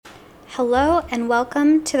Hello and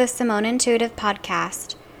welcome to the Simone Intuitive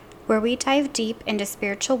Podcast, where we dive deep into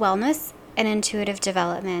spiritual wellness and intuitive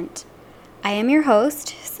development. I am your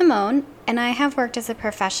host, Simone, and I have worked as a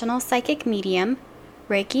professional psychic medium,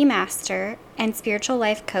 Reiki master, and spiritual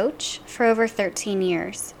life coach for over 13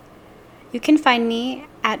 years. You can find me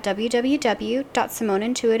at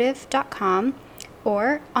www.simoneintuitive.com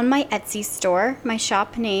or on my Etsy store. My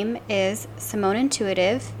shop name is Simone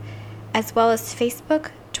Intuitive, as well as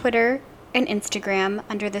Facebook, Twitter, and Instagram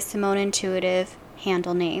under the Simone Intuitive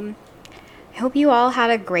handle name. I hope you all had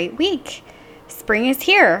a great week. Spring is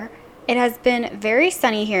here. It has been very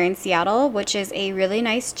sunny here in Seattle, which is a really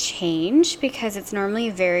nice change because it's normally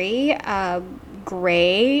very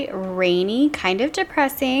gray, rainy, kind of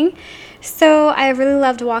depressing. So I really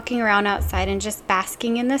loved walking around outside and just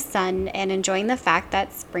basking in the sun and enjoying the fact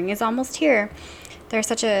that spring is almost here. There's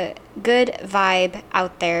such a good vibe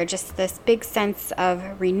out there, just this big sense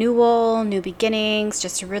of renewal, new beginnings,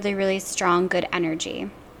 just really, really strong, good energy.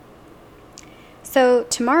 So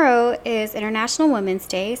tomorrow is International Women's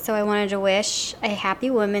Day, so I wanted to wish a happy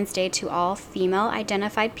Women's Day to all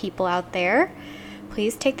female-identified people out there.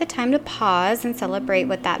 Please take the time to pause and celebrate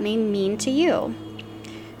what that may mean to you.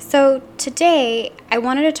 So today, I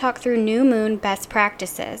wanted to talk through new moon best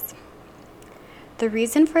practices. The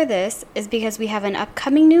reason for this is because we have an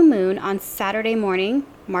upcoming new moon on Saturday morning,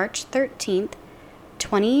 March 13th,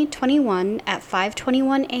 2021 at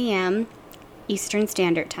 5:21 a.m. Eastern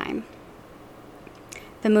Standard Time.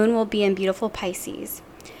 The moon will be in beautiful Pisces.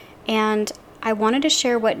 And I wanted to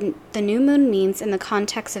share what the new moon means in the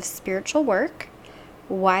context of spiritual work,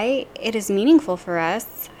 why it is meaningful for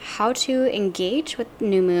us, how to engage with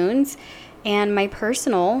new moons, and my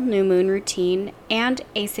personal new moon routine, and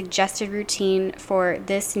a suggested routine for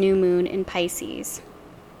this new moon in Pisces.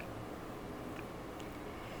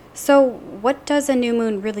 So, what does a new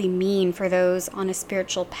moon really mean for those on a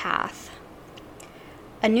spiritual path?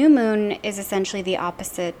 A new moon is essentially the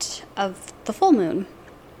opposite of the full moon.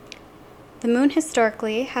 The moon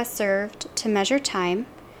historically has served to measure time,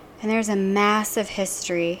 and there's a massive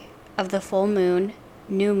history of the full moon,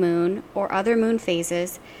 new moon, or other moon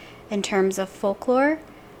phases in terms of folklore,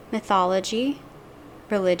 mythology,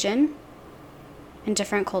 religion, and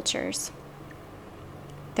different cultures.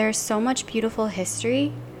 There's so much beautiful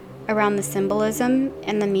history around the symbolism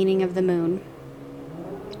and the meaning of the moon.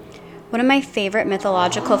 One of my favorite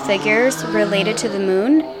mythological figures related to the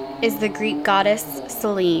moon is the Greek goddess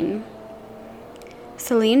Selene.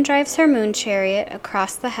 Selene drives her moon chariot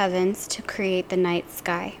across the heavens to create the night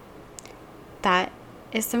sky. That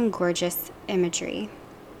is some gorgeous imagery.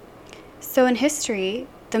 So in history,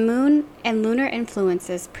 the moon and lunar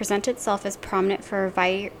influences present itself as prominent for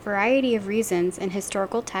a variety of reasons in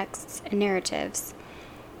historical texts and narratives.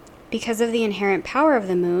 Because of the inherent power of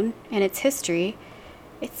the moon and its history,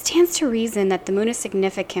 it stands to reason that the moon is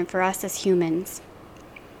significant for us as humans.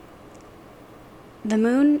 The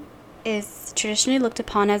moon is traditionally looked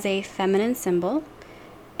upon as a feminine symbol,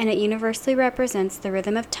 and it universally represents the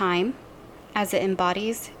rhythm of time as it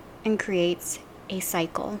embodies and creates a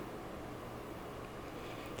cycle.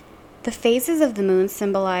 The phases of the moon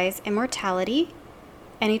symbolize immortality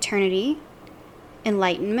and eternity,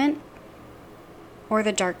 enlightenment, or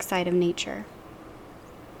the dark side of nature.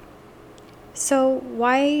 So,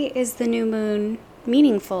 why is the new moon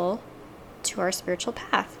meaningful to our spiritual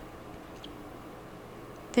path?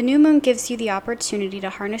 The new moon gives you the opportunity to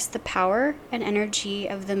harness the power and energy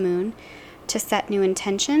of the moon to set new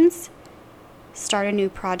intentions, start a new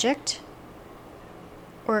project,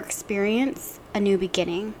 or experience a new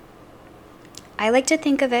beginning. I like to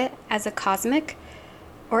think of it as a cosmic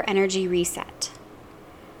or energy reset.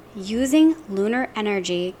 Using lunar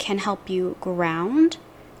energy can help you ground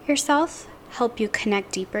yourself, help you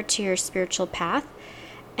connect deeper to your spiritual path,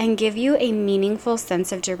 and give you a meaningful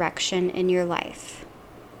sense of direction in your life.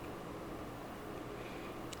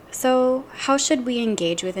 So, how should we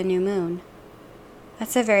engage with a new moon?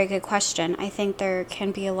 That's a very good question. I think there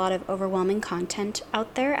can be a lot of overwhelming content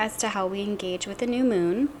out there as to how we engage with a new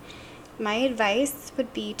moon. My advice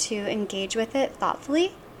would be to engage with it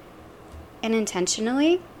thoughtfully and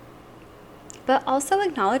intentionally, but also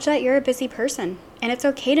acknowledge that you're a busy person and it's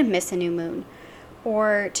okay to miss a new moon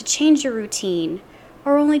or to change your routine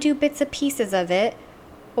or only do bits and pieces of it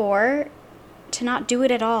or to not do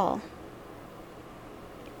it at all.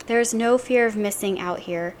 There's no fear of missing out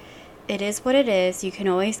here. It is what it is. You can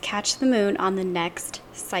always catch the moon on the next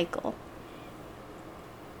cycle.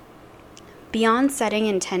 Beyond setting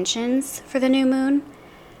intentions for the new moon,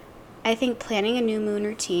 I think planning a new moon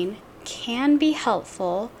routine can be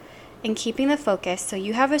helpful in keeping the focus so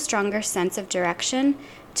you have a stronger sense of direction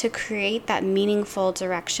to create that meaningful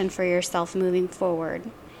direction for yourself moving forward.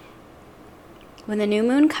 When the new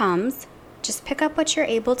moon comes, just pick up what you're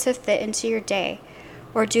able to fit into your day,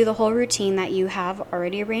 or do the whole routine that you have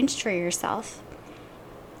already arranged for yourself.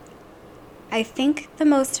 I think the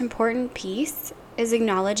most important piece is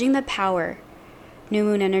acknowledging the power new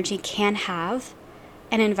moon energy can have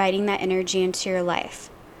and inviting that energy into your life,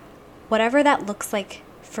 whatever that looks like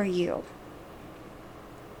for you.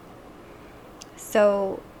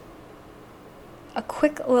 So, a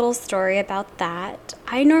quick little story about that.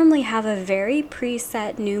 I normally have a very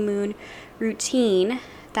preset new moon routine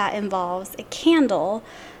that involves a candle,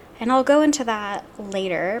 and I'll go into that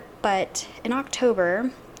later, but in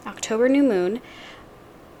October new moon,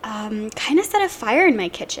 kind of set a fire in my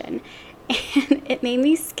kitchen, and it made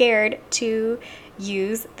me scared to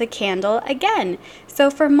use the candle again. So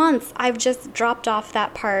for months, I've just dropped off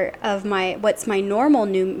that part of what's my normal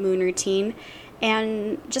new moon routine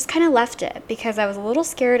and just kind of left it because I was a little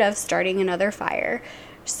scared of starting another fire.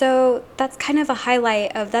 So that's kind of a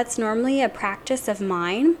highlight of that's normally a practice of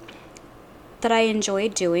mine that I enjoy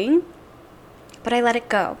doing, but I let it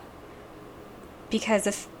go because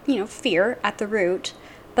of, fear at the root.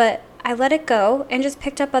 But I let it go and just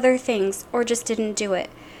picked up other things or just didn't do it.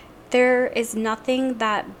 There is nothing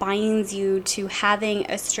that binds you to having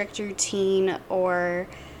a strict routine or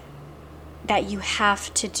that you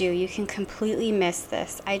have to do. You can completely miss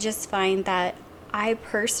this. I just find that I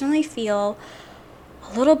personally feel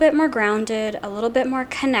a little bit more grounded, a little bit more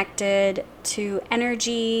connected to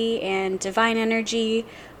energy and divine energy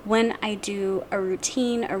when I do a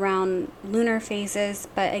routine around lunar phases.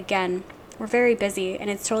 But again, we're very busy and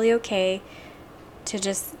it's totally okay to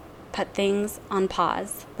just put things on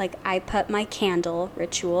pause. Like I put my candle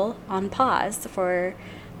ritual on pause for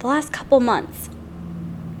the last couple months.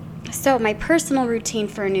 So my personal routine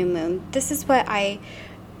for a new moon, this is what I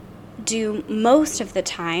do most of the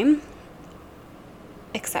time,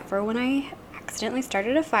 except for when I accidentally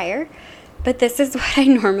started a fire, but this is what I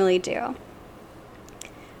normally do.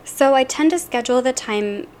 So I tend to schedule the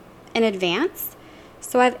time in advance,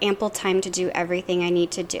 so I have ample time to do everything I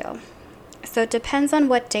need to do. So it depends on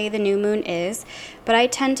what day the new moon is, but I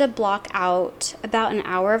tend to block out about an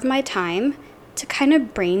hour of my time to kind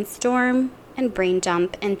of brainstorm and brain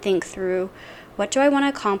dump and think through, what do I want to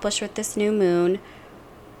accomplish with this new moon?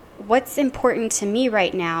 What's important to me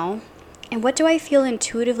right now? And what do I feel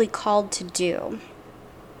intuitively called to do?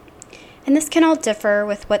 And this can all differ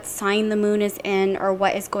with what sign the moon is in or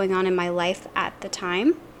what is going on in my life at the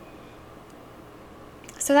time.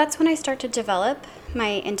 So that's when I start to develop my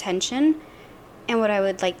intention and what I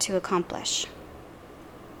would like to accomplish.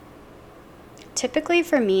 Typically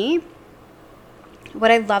for me, what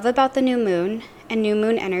I love about the new moon and new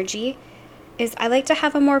moon energy is I like to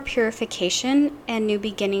have a more purification and new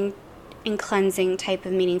beginning and cleansing type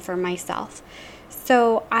of meaning for myself.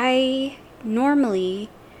 So I normally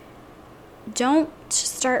don't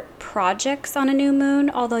start projects on a new moon,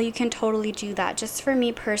 although you can totally do that. Just for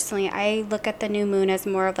me personally, I look at the new moon as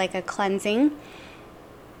more of like a cleansing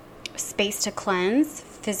space to cleanse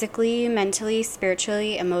physically, mentally,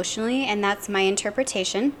 spiritually, emotionally, and that's my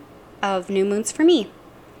interpretation of new moons for me.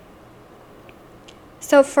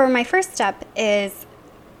 So for my first step is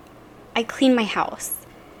I clean my house.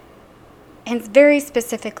 And very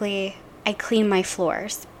specifically, I clean my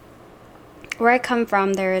floors. Where I come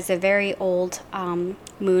from, there is a very old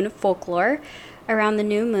moon folklore around the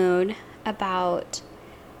new moon about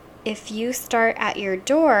if you start at your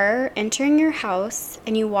door, entering your house,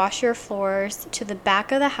 and you wash your floors to the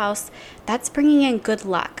back of the house, that's bringing in good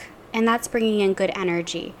luck, and that's bringing in good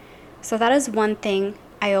energy. So that is one thing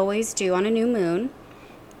I always do on a new moon.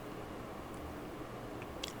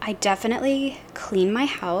 I definitely clean my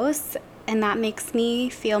house, and that makes me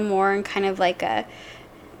feel more in kind of like a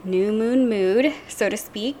new moon mood, so to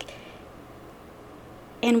speak.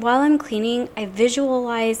 And while I'm cleaning, I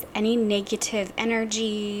visualize any negative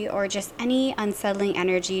energy or just any unsettling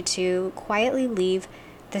energy to quietly leave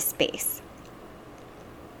the space.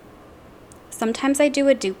 Sometimes I do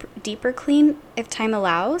a deeper clean if time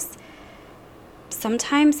allows.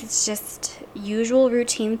 Sometimes it's just usual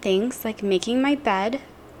routine things like making my bed,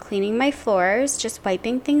 cleaning my floors, just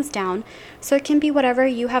wiping things down. So it can be whatever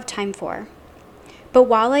you have time for. But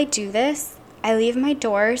while I do this, I leave my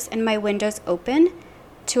doors and my windows open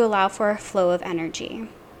to allow for a flow of energy.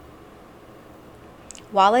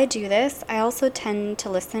 While I do this, I also tend to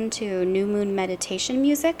listen to new moon meditation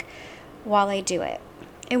music while I do it.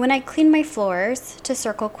 And when I clean my floors, to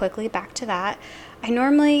circle quickly back to that, I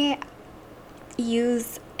normally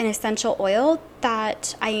use an essential oil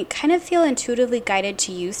that I kind of feel intuitively guided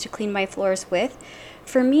to use to clean my floors with.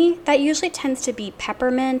 For me, that usually tends to be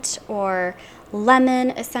peppermint or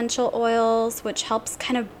lemon essential oils, which helps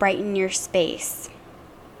kind of brighten your space.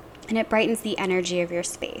 And it brightens the energy of your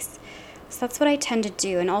space. So that's what I tend to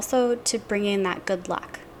do, and also to bring in that good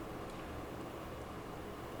luck.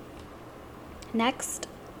 Next,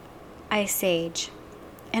 I sage.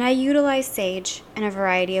 And I utilize sage in a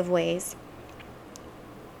variety of ways.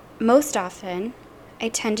 Most often, I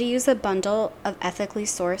tend to use a bundle of ethically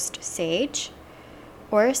sourced sage,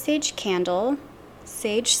 or a sage candle,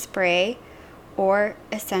 sage spray, or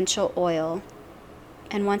essential oil.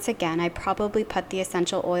 And once again, I probably put the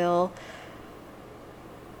essential oil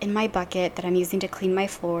in my bucket that I'm using to clean my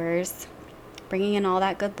floors, bringing in all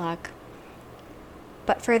that good luck.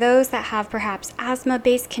 But for those that have perhaps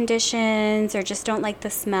asthma-based conditions or just don't like the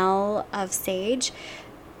smell of sage,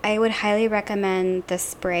 I would highly recommend the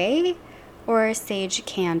spray or a sage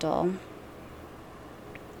candle.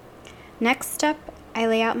 Next up, I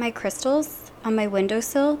lay out my crystals on my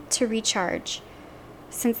windowsill to recharge,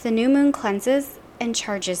 since the new moon cleanses and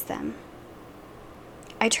charges them.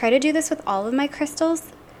 I try to do this with all of my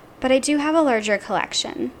crystals, but I do have a larger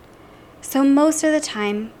collection. So most of the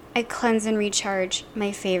time, I cleanse and recharge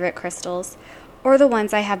my favorite crystals, or the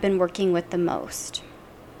ones I have been working with the most.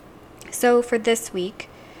 So for this week,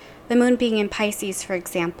 the moon being in Pisces, for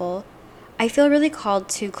example, I feel really called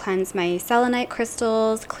to cleanse my selenite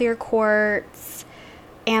crystals, clear quartz,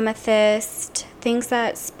 amethyst, things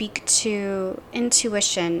that speak to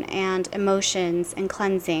intuition and emotions and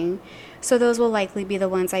cleansing. So those will likely be the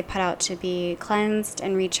ones I put out to be cleansed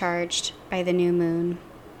and recharged by the new moon.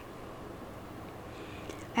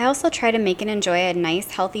 I also try to make and enjoy a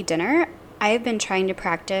nice, healthy dinner. I have been trying to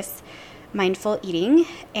practice mindful eating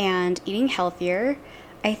and eating healthier.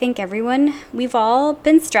 I think we've all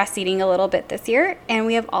been stress eating a little bit this year, and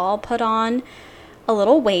we have all put on a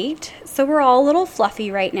little weight. So we're all a little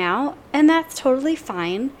fluffy right now, and that's totally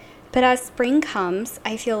fine. But as spring comes,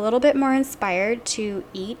 I feel a little bit more inspired to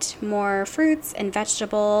eat more fruits and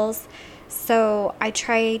vegetables. So I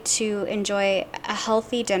try to enjoy a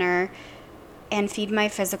healthy dinner and feed my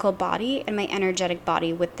physical body and my energetic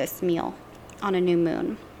body with this meal on a new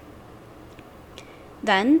moon.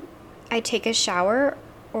 Then I take a shower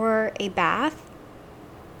or a bath,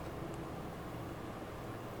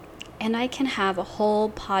 and I can have a whole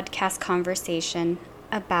podcast conversation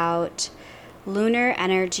about lunar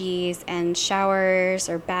energies and showers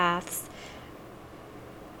or baths,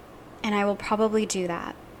 and I will probably do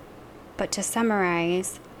that. But to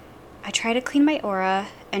summarize, I try to clean my aura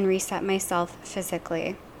and reset myself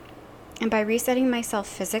physically. And by resetting myself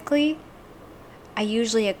physically, I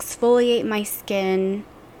usually exfoliate my skin.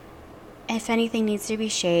 If anything needs to be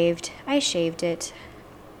shaved, I shaved it.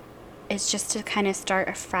 It's just to kind of start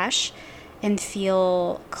afresh and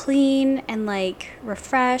feel clean and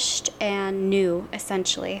refreshed and new,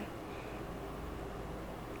 essentially.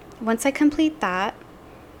 Once I complete that,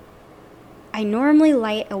 I normally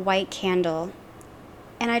light a white candle.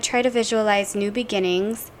 And I try to visualize new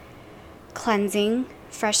beginnings, cleansing,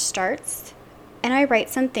 fresh starts, and I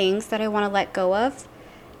write some things that I want to let go of,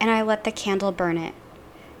 and I let the candle burn it.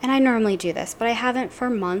 And I normally do this, but I haven't for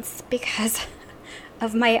months because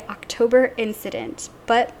of my October incident.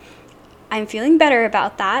 But I'm feeling better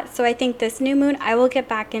about that, so I think this new moon I will get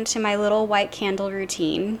back into my little white candle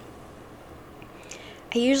routine.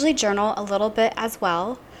 I usually journal a little bit as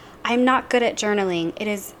well. I'm not good at journaling.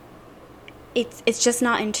 It's just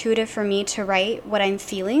not intuitive for me to write what I'm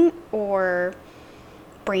feeling or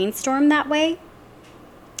brainstorm that way.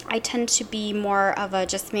 I tend to be more of a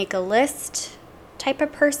just make a list type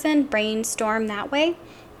of person, brainstorm that way.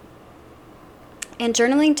 And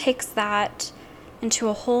journaling takes that into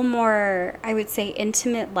a whole more, I would say,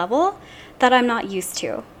 intimate level that I'm not used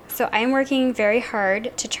to. So I'm working very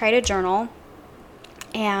hard to try to journal,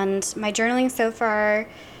 and my journaling so far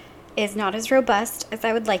is not as robust as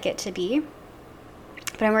I would like it to be.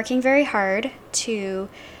 But I'm working very hard to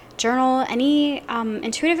journal any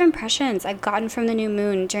intuitive impressions I've gotten from the new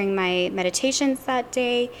moon during my meditations that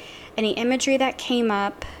day, any imagery that came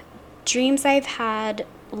up, dreams I've had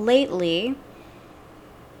lately,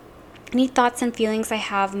 any thoughts and feelings I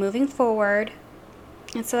have moving forward.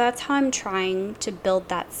 And so that's how I'm trying to build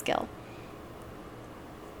that skill.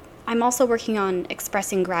 I'm also working on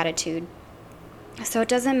expressing gratitude. So it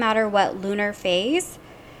doesn't matter what lunar phase.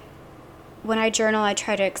 When I journal, I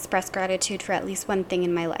try to express gratitude for at least one thing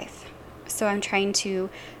in my life. So I'm trying to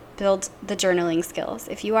build the journaling skills.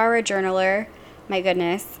 If you are a journaler, my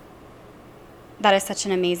goodness, that is such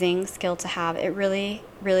an amazing skill to have. It really,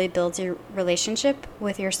 really builds your relationship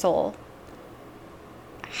with your soul.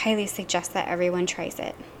 I highly suggest that everyone tries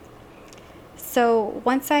it. So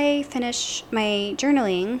once I finish my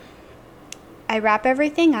journaling, I wrap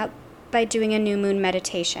everything up by doing a new moon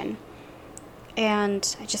meditation.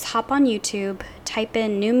 And I just hop on YouTube, type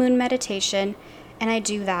in new moon meditation, and I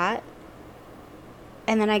do that.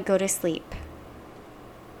 And then I go to sleep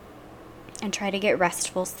and try to get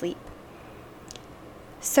restful sleep.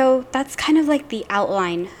 So that's kind of like the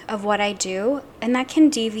outline of what I do, and that can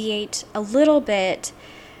deviate a little bit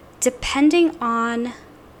depending on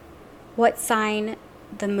what sign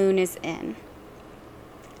the moon is in.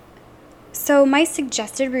 So my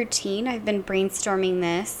suggested routine, I've been brainstorming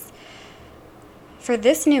this for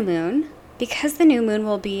this new moon, because the new moon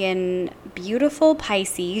will be in beautiful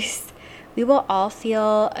Pisces. We will all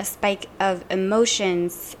feel a spike of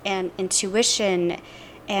emotions and intuition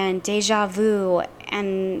and deja vu.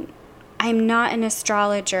 And I'm not an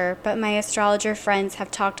astrologer, but my astrologer friends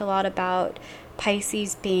have talked a lot about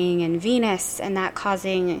Pisces being in Venus and that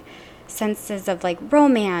causing senses of like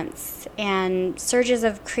romance and surges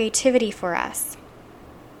of creativity for us.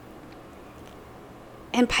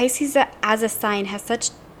 And Pisces as a sign has such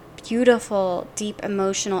beautiful, deep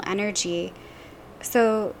emotional energy.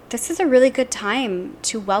 So this is a really good time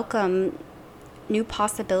to welcome new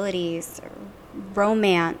possibilities,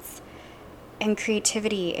 romance, and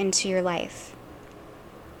creativity into your life.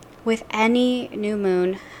 With any new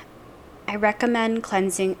moon, I recommend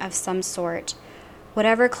cleansing of some sort.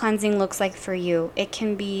 Whatever cleansing looks like for you. It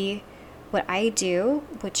can be what I do,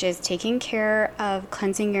 which is taking care of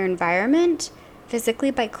cleansing your environment physically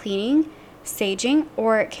by cleaning, saging,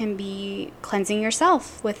 or it can be cleansing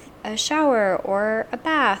yourself with a shower or a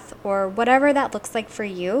bath or whatever that looks like for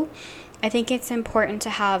you. I think it's important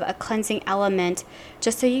to have a cleansing element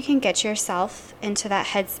just so you can get yourself into that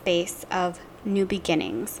headspace of new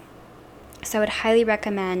beginnings. So I would highly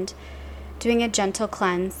recommend doing a gentle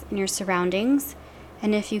cleanse in your surroundings,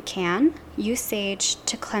 and if you can, use sage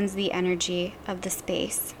to cleanse the energy of the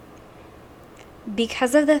space.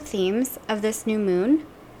 Because of the themes of this new moon,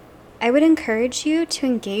 I would encourage you to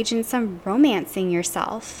engage in some romancing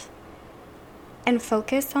yourself and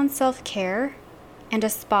focus on self-care and a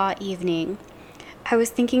spa evening. I was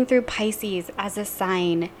thinking through Pisces as a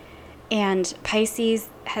sign, and Pisces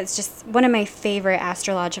has just one of my favorite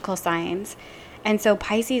astrological signs. And so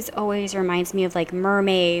Pisces always reminds me of like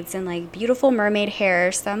mermaids and like beautiful mermaid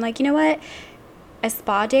hair. So I'm like, you know what? A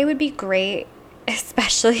spa day would be great,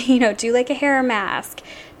 especially, do like a hair mask,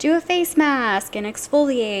 do a face mask and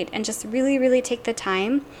exfoliate and just really, really take the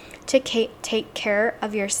time to take care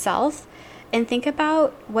of yourself and think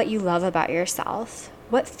about what you love about yourself.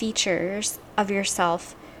 What features of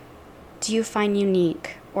yourself do you find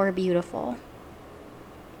unique or beautiful?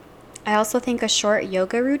 I also think a short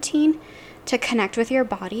yoga routine to connect with your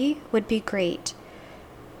body would be great.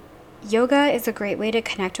 Yoga is a great way to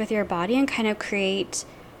connect with your body and kind of create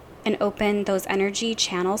and open those energy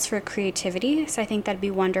channels for creativity. So I think that'd be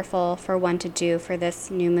wonderful for one to do for this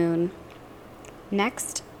new moon.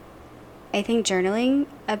 Next, I think journaling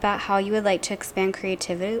about how you would like to expand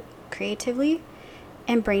creatively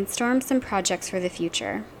and brainstorm some projects for the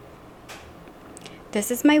future. This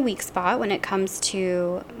is my weak spot when it comes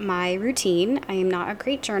to my routine. I am not a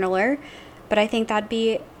great journaler, but I think that'd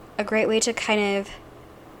be a great way to kind of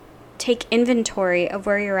take inventory of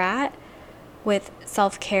where you're at with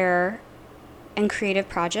self-care and creative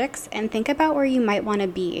projects and think about where you might want to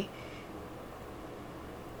be.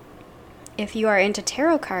 If you are into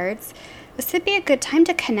tarot cards, this would be a good time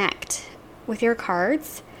to connect with your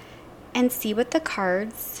cards and see what the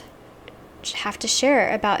cards have to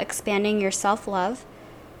share about expanding your self-love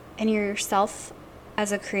and yourself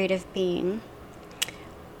as a creative being.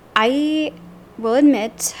 I will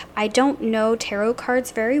admit I don't know tarot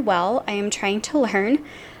cards very well. I am trying to learn,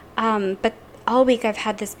 but all week I've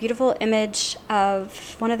had this beautiful image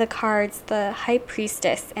of one of the cards, the High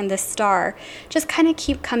Priestess and the Star, just kind of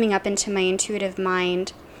keep coming up into my intuitive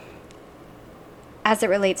mind as it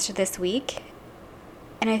relates to this week.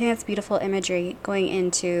 And I think that's beautiful imagery going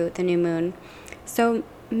into the new moon. So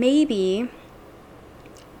maybe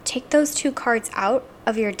take those two cards out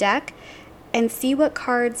of your deck and see what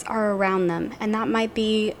cards are around them. And that might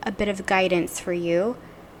be a bit of guidance for you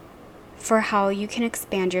for how you can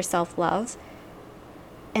expand your self-love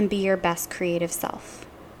and be your best creative self.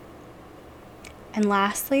 And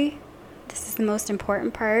lastly, this is the most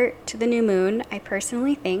important part to the new moon, I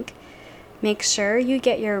personally think. Make sure you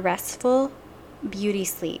get your restful beauty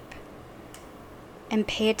sleep and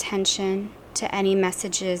pay attention to any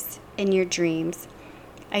messages in your dreams.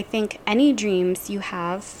 I think any dreams you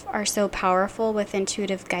have are so powerful with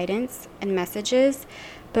intuitive guidance and messages,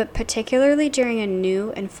 but particularly during a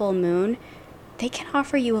new and full moon, they can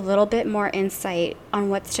offer you a little bit more insight on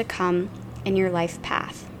what's to come in your life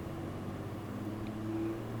path.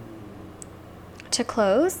 To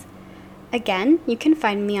close, again, you can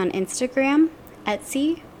find me on Instagram,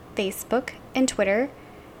 Etsy, Facebook, and Twitter,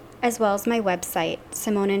 as well as my website,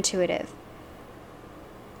 Simone Intuitive.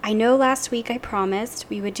 I know last week I promised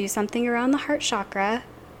we would do something around the heart chakra,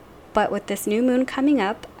 but with this new moon coming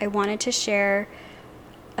up, I wanted to share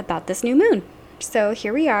about this new moon. So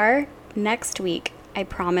here we are. Next week, I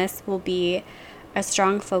promise, will be a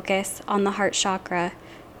strong focus on the heart chakra,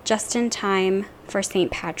 just in time for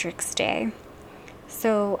St. Patrick's Day.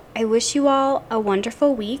 So I wish you all a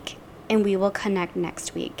wonderful week, and we will connect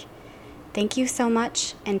next week. Thank you so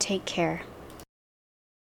much, and take care.